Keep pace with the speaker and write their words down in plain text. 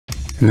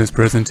In this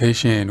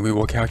presentation, we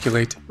will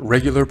calculate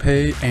regular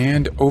pay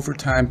and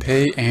overtime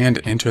pay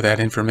and enter that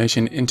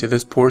information into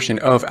this portion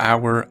of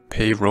our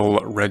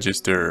payroll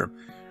register.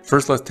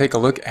 First, let's take a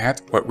look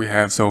at what we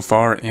have so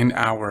far in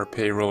our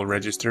payroll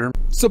register.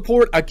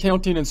 Support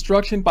accounting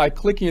instruction by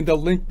clicking the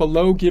link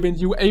below, giving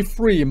you a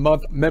free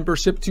month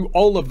membership to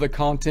all of the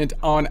content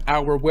on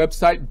our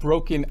website,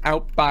 broken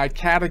out by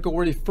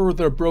category,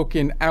 further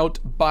broken out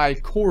by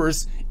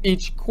course.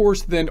 Each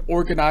course then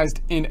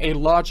organized in a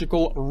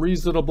logical,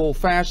 reasonable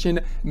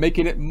fashion,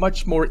 making it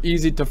much more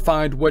easy to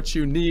find what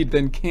you need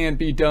than can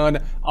be done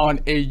on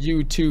a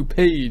YouTube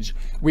page.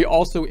 We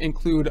also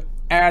include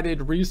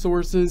added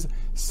resources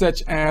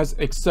such as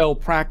Excel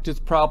practice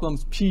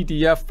problems,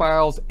 PDF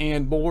files,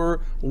 and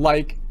more,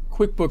 like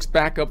QuickBooks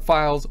backup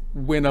files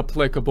when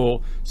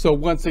applicable. So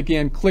once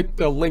again, click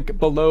the link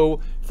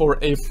below for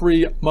a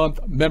free month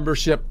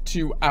membership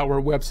to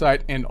our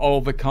website and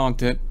all the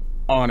content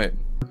on it.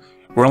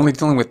 We're only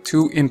dealing with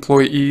 2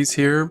 employees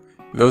here.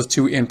 Those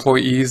 2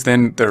 employees,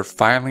 then their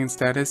filing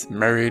status,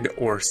 married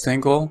or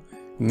single,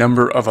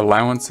 number of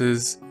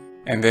allowances,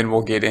 and then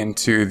we'll get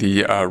into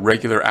the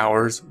regular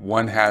hours.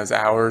 One has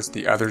hours,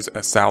 the other's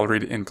a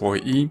salaried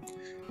employee,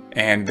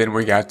 and then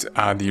we got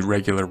the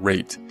regular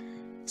rate.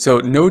 So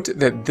note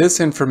that this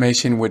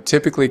information would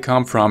typically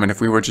come from, and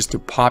if we were just to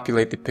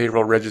populate the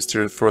payroll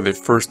register for the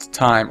first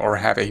time or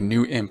have a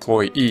new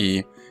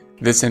employee,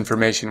 this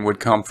information would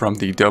come from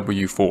the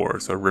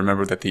W-4. So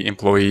remember that the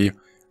employee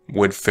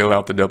would fill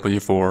out the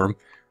W-4.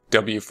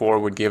 W-4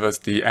 would give us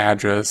the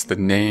address, the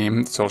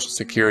name, social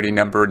security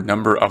number,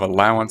 number of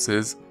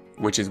allowances,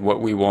 which is what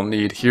we will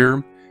need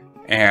here.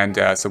 And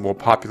so we'll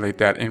populate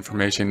that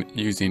information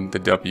using the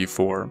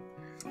W-4.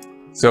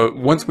 So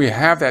once we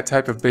have that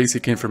type of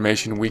basic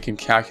information, we can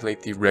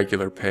calculate the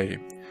regular pay.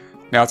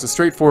 Now it's a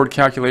straightforward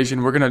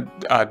calculation. We're going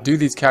to do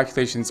these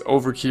calculations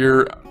over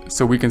here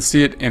so we can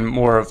see it in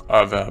more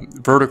of a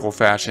vertical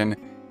fashion,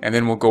 and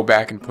then we'll go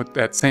back and put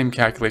that same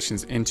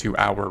calculations into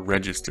our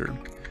register.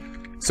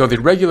 So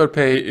the regular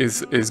pay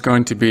is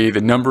going to be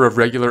the number of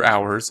regular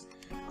hours.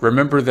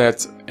 Remember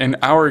that in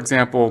our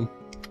example,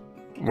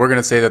 we're going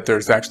to say that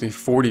there's actually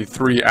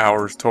 43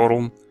 hours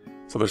total.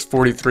 So there's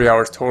 43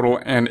 hours total,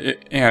 and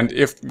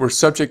if we're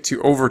subject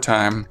to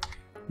overtime,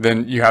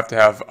 then you have to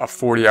have a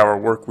 40-hour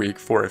work week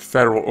for a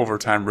federal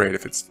overtime rate.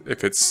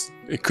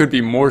 It could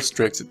be more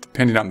strict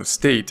depending on the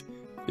state,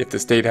 if the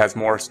state has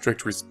more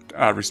strict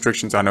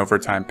restrictions on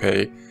overtime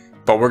pay.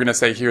 But we're going to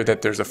say here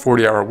that there's a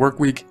 40-hour work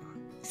week.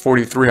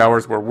 43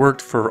 hours were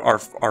worked for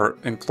our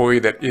employee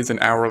that is an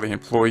hourly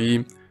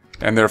employee,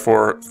 and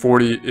therefore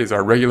 40 is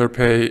our regular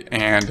pay,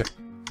 and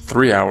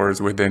 3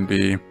 hours would then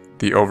be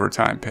the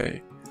overtime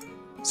pay.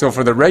 So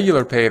for the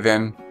regular pay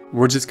then,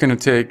 we're just going to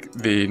take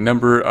the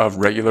number of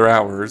regular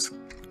hours,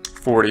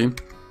 40,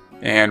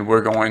 and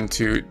we're going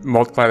to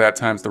multiply that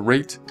times the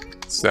rate,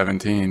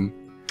 17,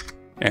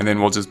 and then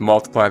we'll just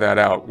multiply that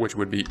out, which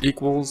would be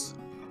equals,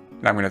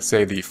 and I'm going to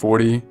say the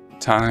 40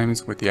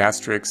 times with the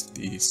asterisk,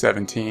 the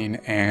 17,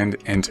 and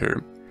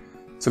enter.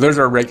 So there's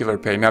our regular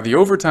pay. Now the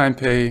overtime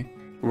pay,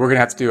 we're going to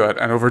have to do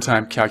an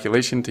overtime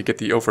calculation to get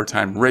the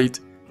overtime rate,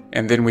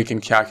 and then we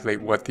can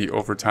calculate what the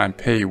overtime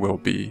pay will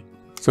be.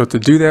 So to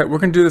do that, we're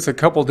going to do this a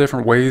couple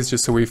different ways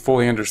just so we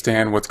fully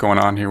understand what's going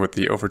on here with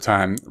the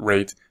overtime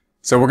rate.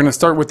 So we're going to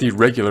start with the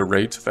regular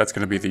rate. That's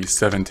going to be the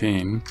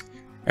 17.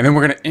 And then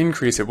we're going to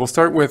increase it. We'll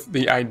start with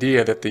the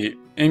idea that the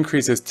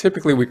increase is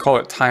typically, we call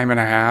it time and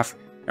a half.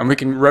 And we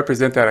can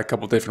represent that a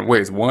couple different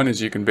ways. One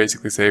is you can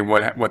basically say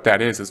what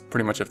that is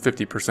pretty much a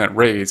 50%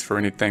 raise for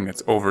anything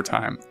that's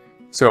overtime.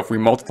 So if we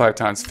multiply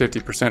times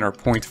 50% or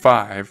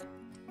 0.5,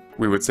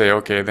 we would say,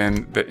 okay,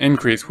 then the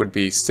increase would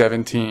be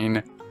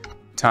 17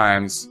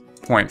 times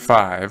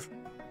 0.5,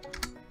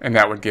 and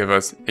that would give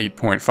us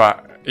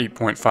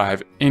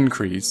 8.5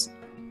 increase.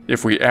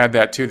 If we add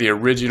that to the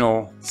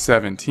original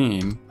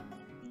 17,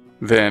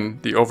 then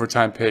the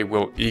overtime pay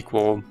will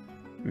equal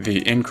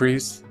the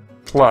increase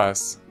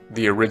plus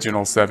the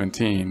original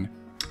 17,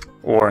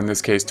 or in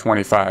this case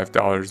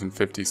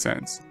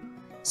 $25.50.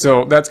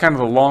 So that's kind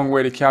of a long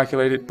way to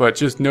calculate it, but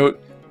just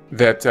note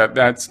that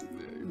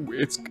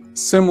it's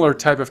similar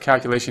type of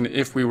calculation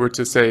if we were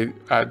to say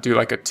do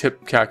like a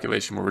tip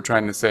calculation, where we're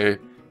trying to say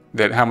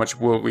that how much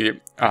will we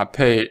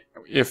pay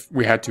if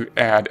we had to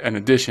add an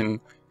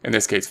addition, in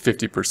this case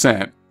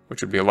 50%,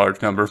 which would be a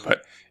large number,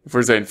 but if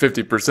we're saying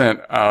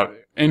 50%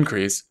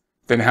 increase,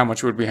 then how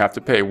much would we have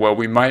to pay? Well,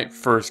 we might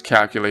first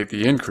calculate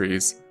the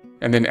increase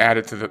and then add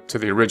it to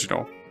the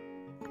original.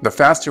 The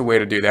faster way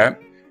to do that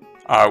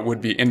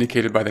would be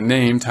indicated by the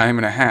name. Time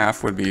and a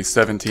half would be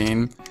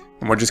 17,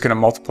 and we're just going to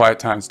multiply it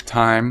times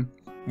time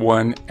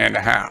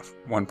 1.5,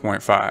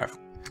 1.5.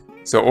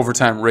 So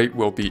overtime rate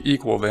will be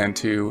equal then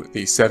to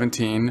the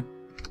 17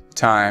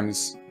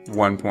 times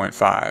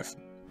 1.5,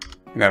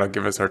 and that'll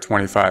give us our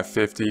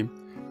 $25.50.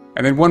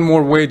 And then one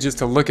more way just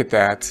to look at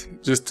that,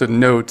 just to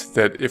note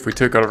that if we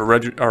took out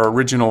our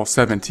original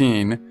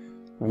 17,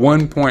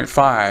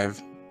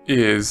 1.5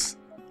 is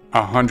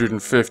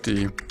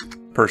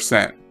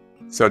 150%.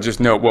 So just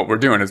note what we're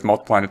doing is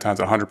multiplying it times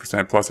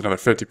 100% plus another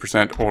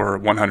 50% or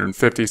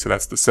 150. So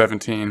that's the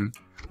 17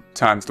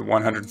 times the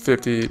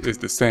 150 is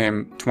the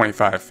same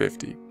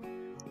 2550.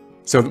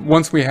 So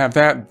once we have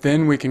that,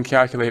 then we can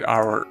calculate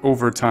our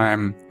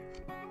overtime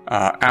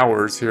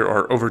hours here,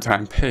 or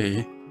overtime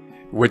pay,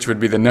 which would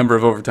be the number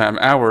of overtime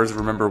hours.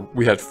 Remember,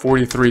 we had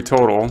 43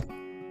 total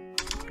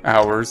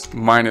hours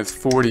minus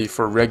 40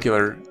 for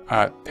regular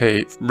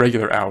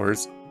regular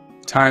hours,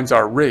 times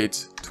our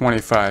rate,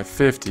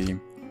 2550,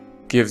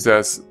 gives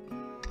us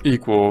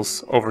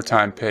equals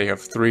overtime pay of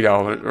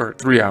 $3 or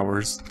 3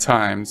 hours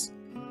times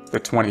the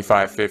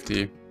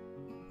 2550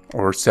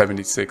 or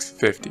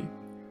 7650.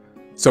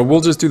 So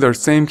we'll just do the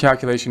same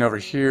calculation over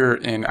here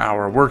in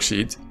our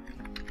worksheet.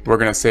 We're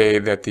going to say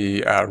that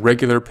the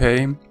regular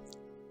pay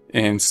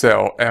in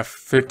cell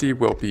F50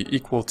 will be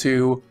equal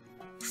to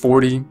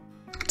 40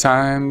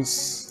 times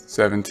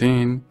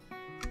 17.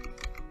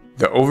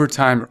 The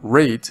overtime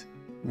rate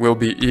will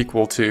be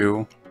equal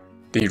to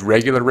the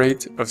regular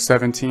rate of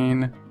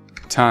 17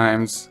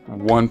 times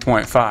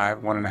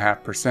 1.5,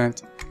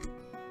 1.5%.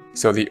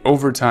 So the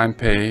overtime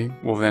pay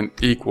will then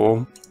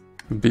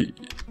be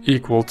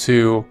equal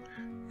to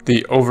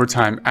the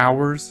overtime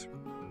hours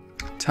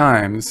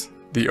times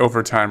the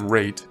overtime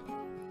rate.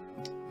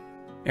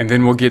 And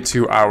then we'll get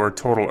to our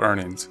total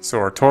earnings. So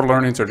our total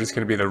earnings are just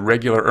going to be the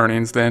regular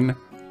earnings then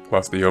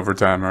plus the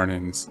overtime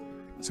earnings.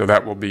 So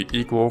that will be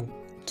equal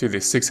to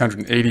the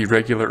 680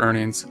 regular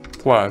earnings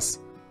plus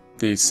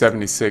the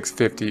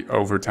 7650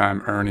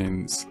 overtime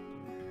earnings.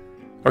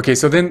 Okay,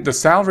 so then the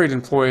salaried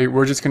employee,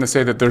 we're just going to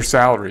say that they're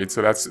salaried.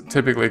 So that's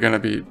typically going to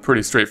be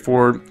pretty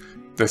straightforward.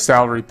 The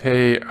salary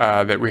pay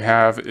that we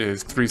have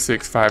is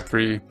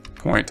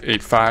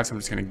 3653.85. So I'm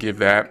just going to give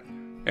that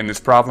in this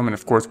problem. And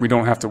of course, we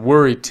don't have to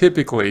worry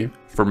typically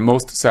for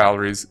most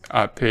salaries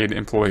paid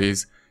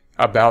employees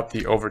about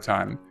the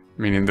overtime,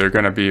 meaning they're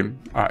going to be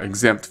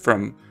exempt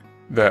from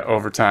the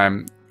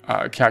overtime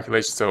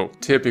calculation. So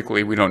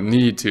typically we don't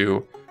need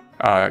to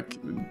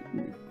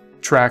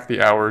track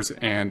the hours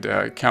and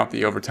count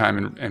the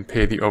overtime and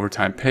pay the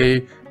overtime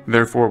pay.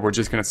 Therefore, we're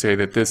just going to say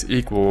that this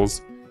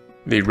equals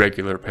the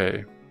regular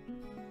pay.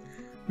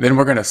 Then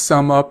we're going to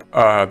sum up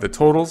the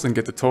totals and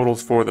get the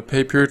totals for the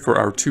pay period for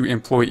our 2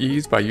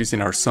 employees by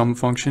using our sum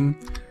function.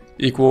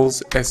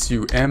 Equals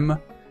SUM,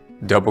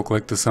 double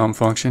click the sum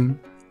function,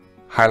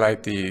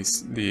 highlight the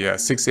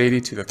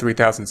 680 to the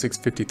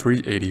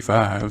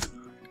 3653.85,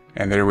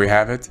 and there we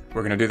have it.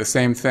 We're going to do the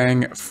same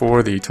thing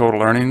for the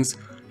total earnings.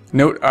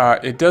 Note,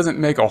 it doesn't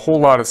make a whole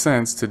lot of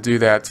sense to do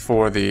that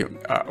for the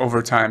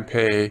overtime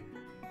pay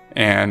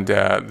and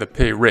the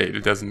pay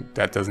rate.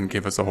 That doesn't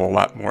give us a whole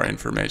lot more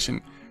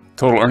information.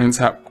 Total earnings,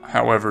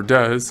 however,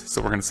 does. So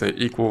we're going to say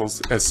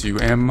equals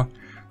SUM,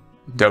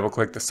 double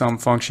click the sum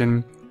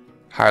function,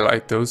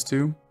 highlight those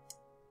two,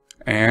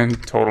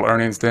 and total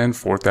earnings then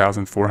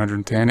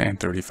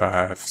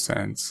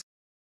 $4,410.35.